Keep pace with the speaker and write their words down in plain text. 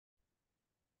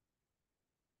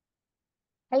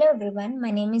Hello everyone,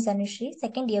 my name is Anushri,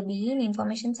 second year BE in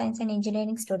Information Science and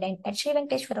Engineering student at Sri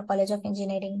Venkateshwara College of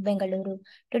Engineering, Bengaluru.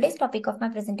 Today's topic of my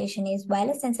presentation is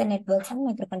wireless sensor networks and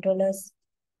microcontrollers.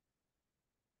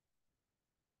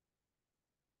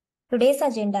 Today's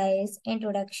agenda is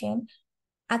introduction,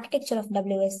 architecture of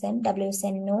WSN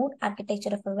node, architecture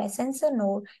of a sensor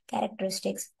node,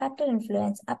 characteristics, factor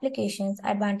influence, applications,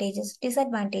 advantages,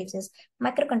 disadvantages,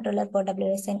 microcontroller for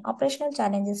WSN, operational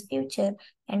challenges, future,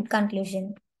 and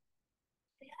conclusion.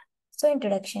 So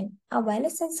introduction. A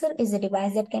wireless sensor is a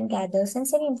device that can gather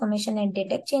sensory information and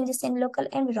detect changes in local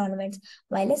environments.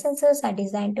 Wireless sensors are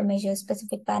designed to measure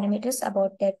specific parameters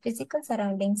about their physical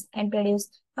surroundings and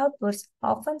produce outputs,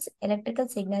 often electrical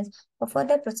signals, for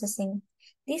further processing.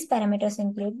 These parameters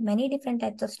include many different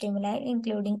types of stimuli,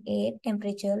 including air,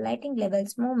 temperature, lighting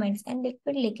levels, movements, and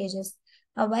liquid leakages.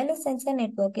 A wireless sensor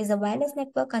network is a wireless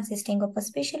network consisting of a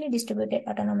specially distributed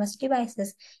autonomous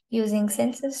devices using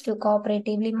sensors to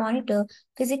cooperatively monitor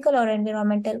physical or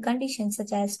environmental conditions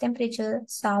such as temperature,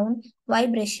 sound,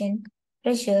 vibration,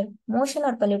 pressure, motion,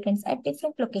 or pollutants at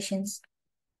different locations.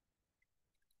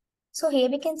 So here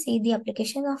we can see the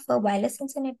application of wireless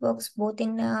sensor networks both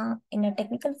in a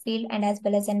technical field and as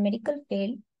well as in medical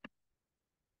field.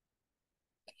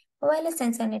 Wireless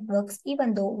sensor networks,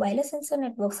 even though wireless sensor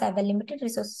networks have a limited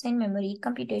resources in memory,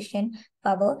 computation,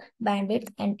 power, bandwidth,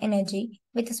 and energy,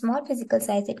 with a small physical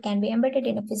size, it can be embedded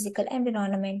in a physical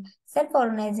environment.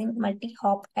 Self-organizing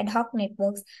multi-hop ad hoc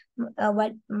networks.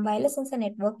 Wireless sensor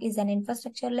network is an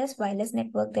infrastructureless wireless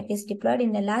network that is deployed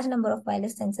in a large number of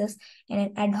wireless sensors in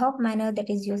an ad hoc manner that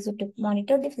is used to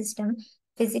monitor the system,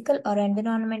 physical or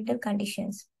environmental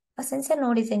conditions. A sensor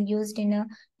node is used in a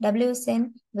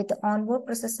WSN with the onboard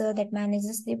processor that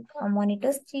manages the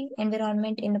monitors the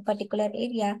environment in a particular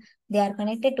area. They are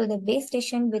connected to the base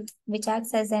station which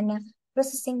acts as an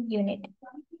processing unit.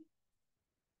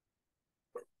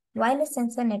 Wireless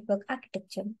sensor network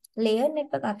architecture. Layered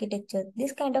network architecture.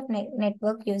 This kind of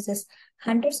network uses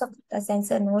hundreds of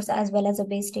sensor nodes as well as the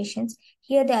base stations.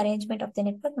 Here, the arrangement of the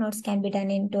network nodes can be done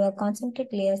into a concentric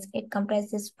layers. It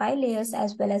comprises 5 layers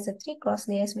as well as the 3 cross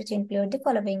layers, which include the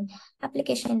following: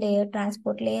 application layer,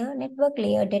 transport layer, network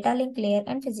layer, data link layer,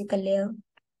 and physical layer.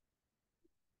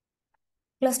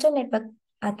 Cluster network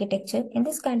architecture. In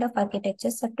this kind of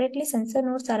architecture, separately sensor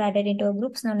nodes are added into a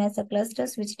groups known as the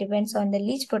clusters, which depends on the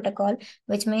leech protocol,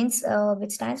 which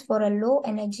stands for a low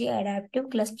energy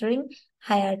adaptive clustering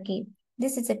hierarchy.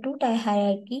 This is a two-tier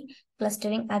hierarchy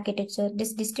clustering architecture.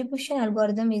 This distribution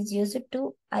algorithm is used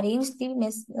to arrange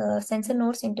the sensor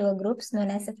nodes into a groups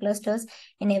known as the clusters.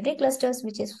 In every clusters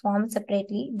which is formed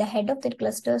separately, the head of the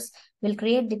clusters will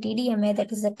create the TDMA,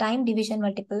 that is the time division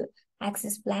multiple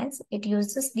access plans. It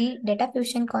uses the data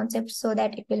fusion concept so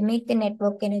that it will make the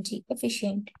network energy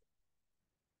efficient.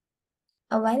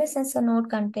 A wireless sensor node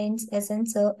contains a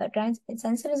sensor. A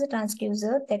sensor is a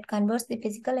transducer that converts the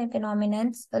physical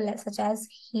phenomena such as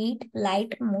heat,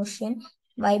 light, motion,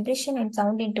 vibration, and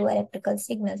sound into electrical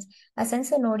signals. A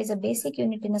sensor node is a basic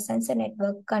unit in a sensor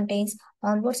network, contains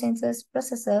onboard sensors,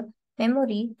 processor,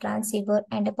 memory, transceiver,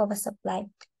 and a power supply.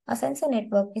 A sensor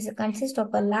network consists of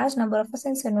a large number of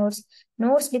sensor nodes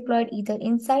deployed either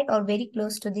inside or very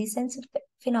close to the sensor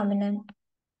phenomenon.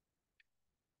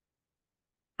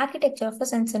 Architecture of a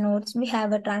sensor nodes. We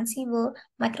have a transceiver,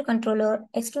 microcontroller,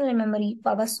 external memory,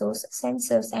 power source,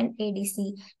 sensors, and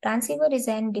ADC. Transceiver is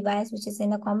a device which is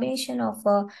in a combination of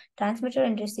a transmitter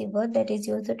and receiver that is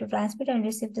used to transmit and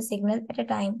receive the signal at a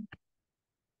time.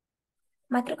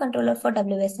 Microcontroller for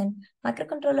WSN.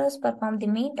 Microcontrollers perform the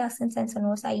main tasks in sensor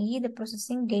nodes, i.e. the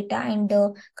processing data and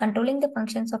controlling the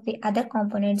functions of the other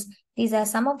components. These are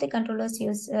some of the controllers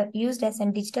used as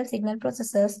in digital signal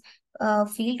processors,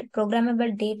 field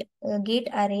programmable gate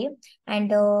array,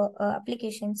 and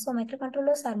applications. So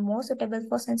microcontrollers are more suitable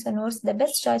for sensor nodes. The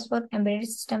best choice for embedded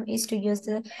system is to use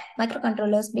the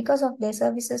microcontrollers because of their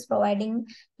services providing,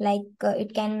 like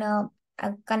it can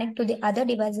connect to the other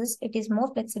devices. It is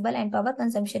more flexible and power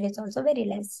consumption is also very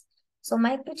less. So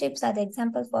microchips are the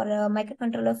example for a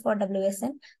microcontroller for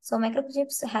WSN. So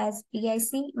microchips has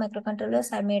PIC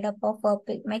microcontrollers are made up of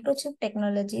Microchip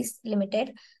Technologies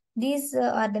Limited. These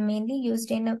are the mainly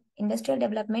used in industrial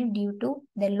development due to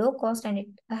the low cost, and it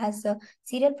has a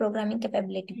serial programming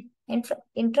capability.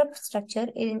 Interrupt structure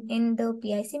in the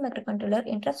PIC microcontroller,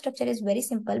 interrupt structure is very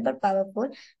simple but powerful.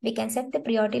 We can set the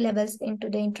priority levels into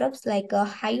the interrupts like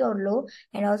high or low,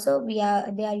 and also they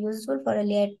are useful for a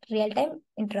real-time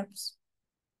interrupts.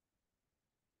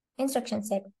 Instruction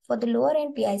set. For the lower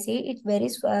end PIC, it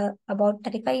varies about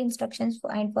 35 instructions,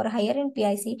 and for higher end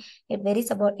PIC, it varies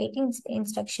about 18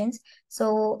 instructions.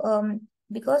 So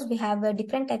because we have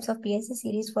different types of PIC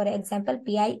series. For example,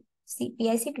 PIC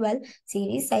 12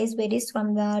 series size varies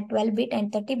from the 12 bit and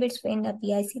 30 bits in the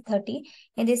PIC 30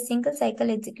 in this single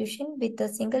cycle execution with a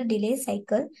single delay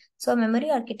cycle. So memory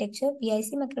architecture,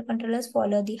 PIC microcontrollers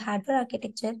follow the hardware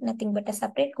architecture, nothing but a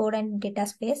separate code and data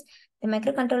space. The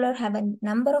microcontroller have a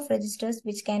number of registers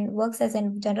which can work as a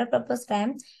general purpose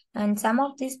RAM, and some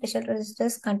of these special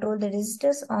registers control the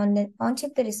registers on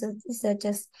chip the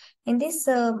researchers. In this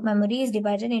memory is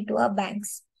divided into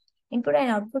banks. Input and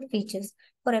output features.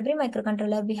 For every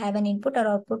microcontroller, we have an input or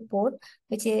output port,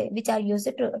 which are used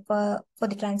for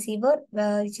the transceiver,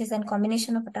 which is a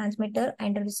combination of a transmitter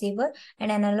and a receiver,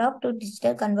 and analog to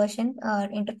digital conversion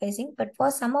interfacing. But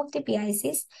for some of the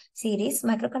PICs series,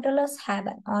 microcontrollers have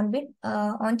an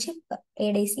on-chip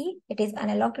ADC. It is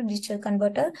analog to digital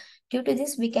converter. Due to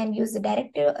this, we can use the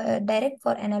direct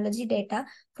for analogy data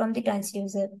from the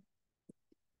transducer.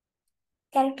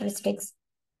 Characteristics.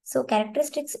 So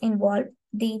characteristics involve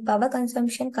the power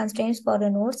consumption constraints for the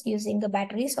nodes using the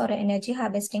batteries or energy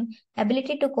harvesting,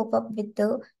 ability to cope up with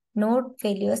the node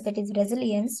failures, that is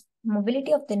resilience,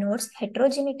 mobility of the nodes,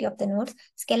 heterogeneity of the nodes,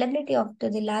 scalability of to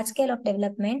the large scale of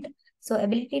development. So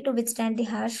ability to withstand the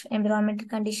harsh environmental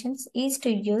conditions, ease to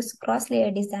use,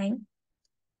 cross-layer design.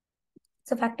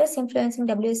 So factors influencing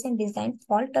WSN design,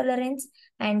 fault tolerance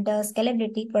and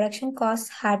scalability, production costs,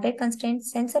 hardware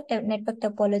constraints, network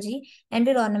topology,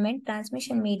 environment,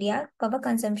 transmission media, power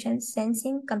consumption,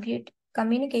 sensing,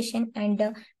 communication, and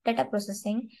data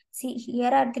processing. See,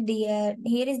 here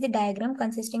is the diagram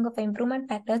consisting of improvement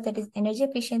factors, that is energy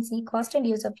efficiency, cost and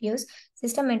use,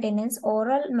 system maintenance,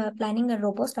 overall planning and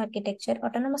robust architecture,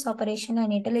 autonomous operation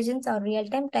and intelligence or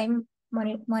real-time time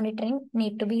monitoring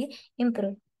need to be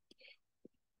improved.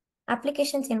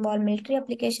 Applications involve military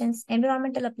applications,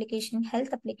 environmental application, health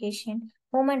application,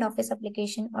 home and office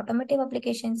application, automotive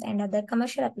applications, and other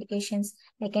commercial applications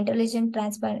like intelligent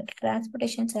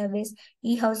transportation service,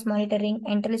 e-house monitoring,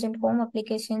 intelligent home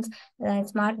applications, and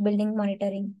smart building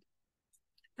monitoring.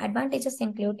 Advantages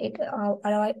include it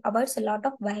avoids a lot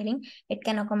of wiring. It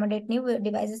can accommodate new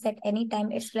devices at any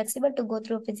time. It's flexible to go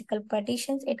through physical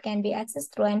partitions. It can be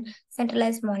accessed through an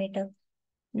centralized monitor.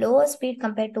 Lower speed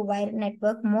compared to wired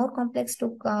network, more complex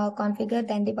to configure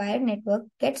than the wired network,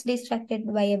 gets distracted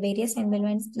by various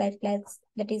environments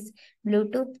that is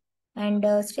Bluetooth, and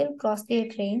still costly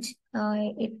at range.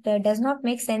 It does not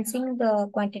make sensing the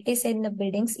quantities in the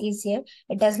buildings easier.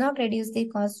 It does not reduce the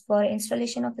cost for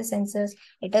installation of the sensors.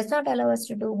 It does not allow us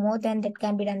to do more than that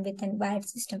can be done with a wired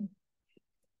system.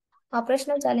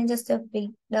 Operational challenges of the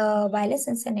wireless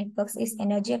sensor networks is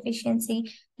energy efficiency,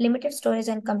 limited storage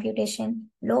and computation,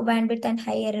 low bandwidth and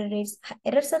high error rates.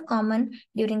 Errors are common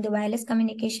during the wireless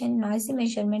communication, noisy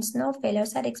measurements, node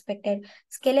failures are expected,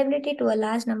 scalability to a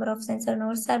large number of sensor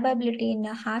nodes, survivability in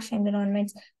harsh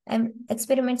environments, and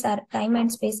experiments are time and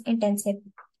space intensive.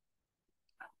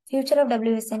 Future of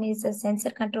WSN is sensor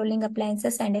controlling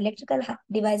appliances and electrical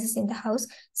devices in the house.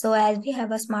 So as we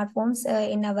have a smartphones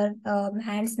in our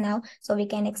hands now, so we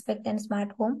can expect a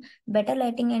smart home, better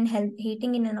lighting and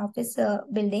heating in an office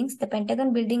buildings. The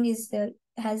Pentagon building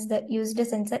has used the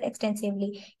sensor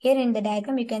extensively. Here in the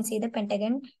diagram, you can see the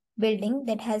Pentagon building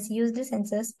that has used the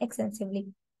sensors extensively.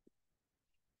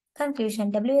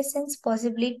 Conclusion: WSNs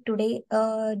possibly today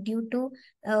due to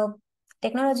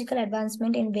technological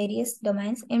advancement in various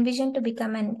domains envisioned to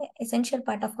become an essential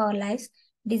part of our lives.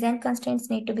 Design constraints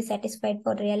need to be satisfied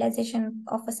for realization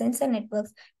of a sensor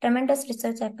networks. Tremendous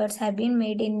research efforts have been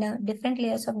made in different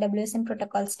layers of WSN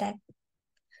protocol stack.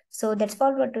 So that's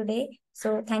all for today.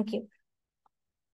 So thank you.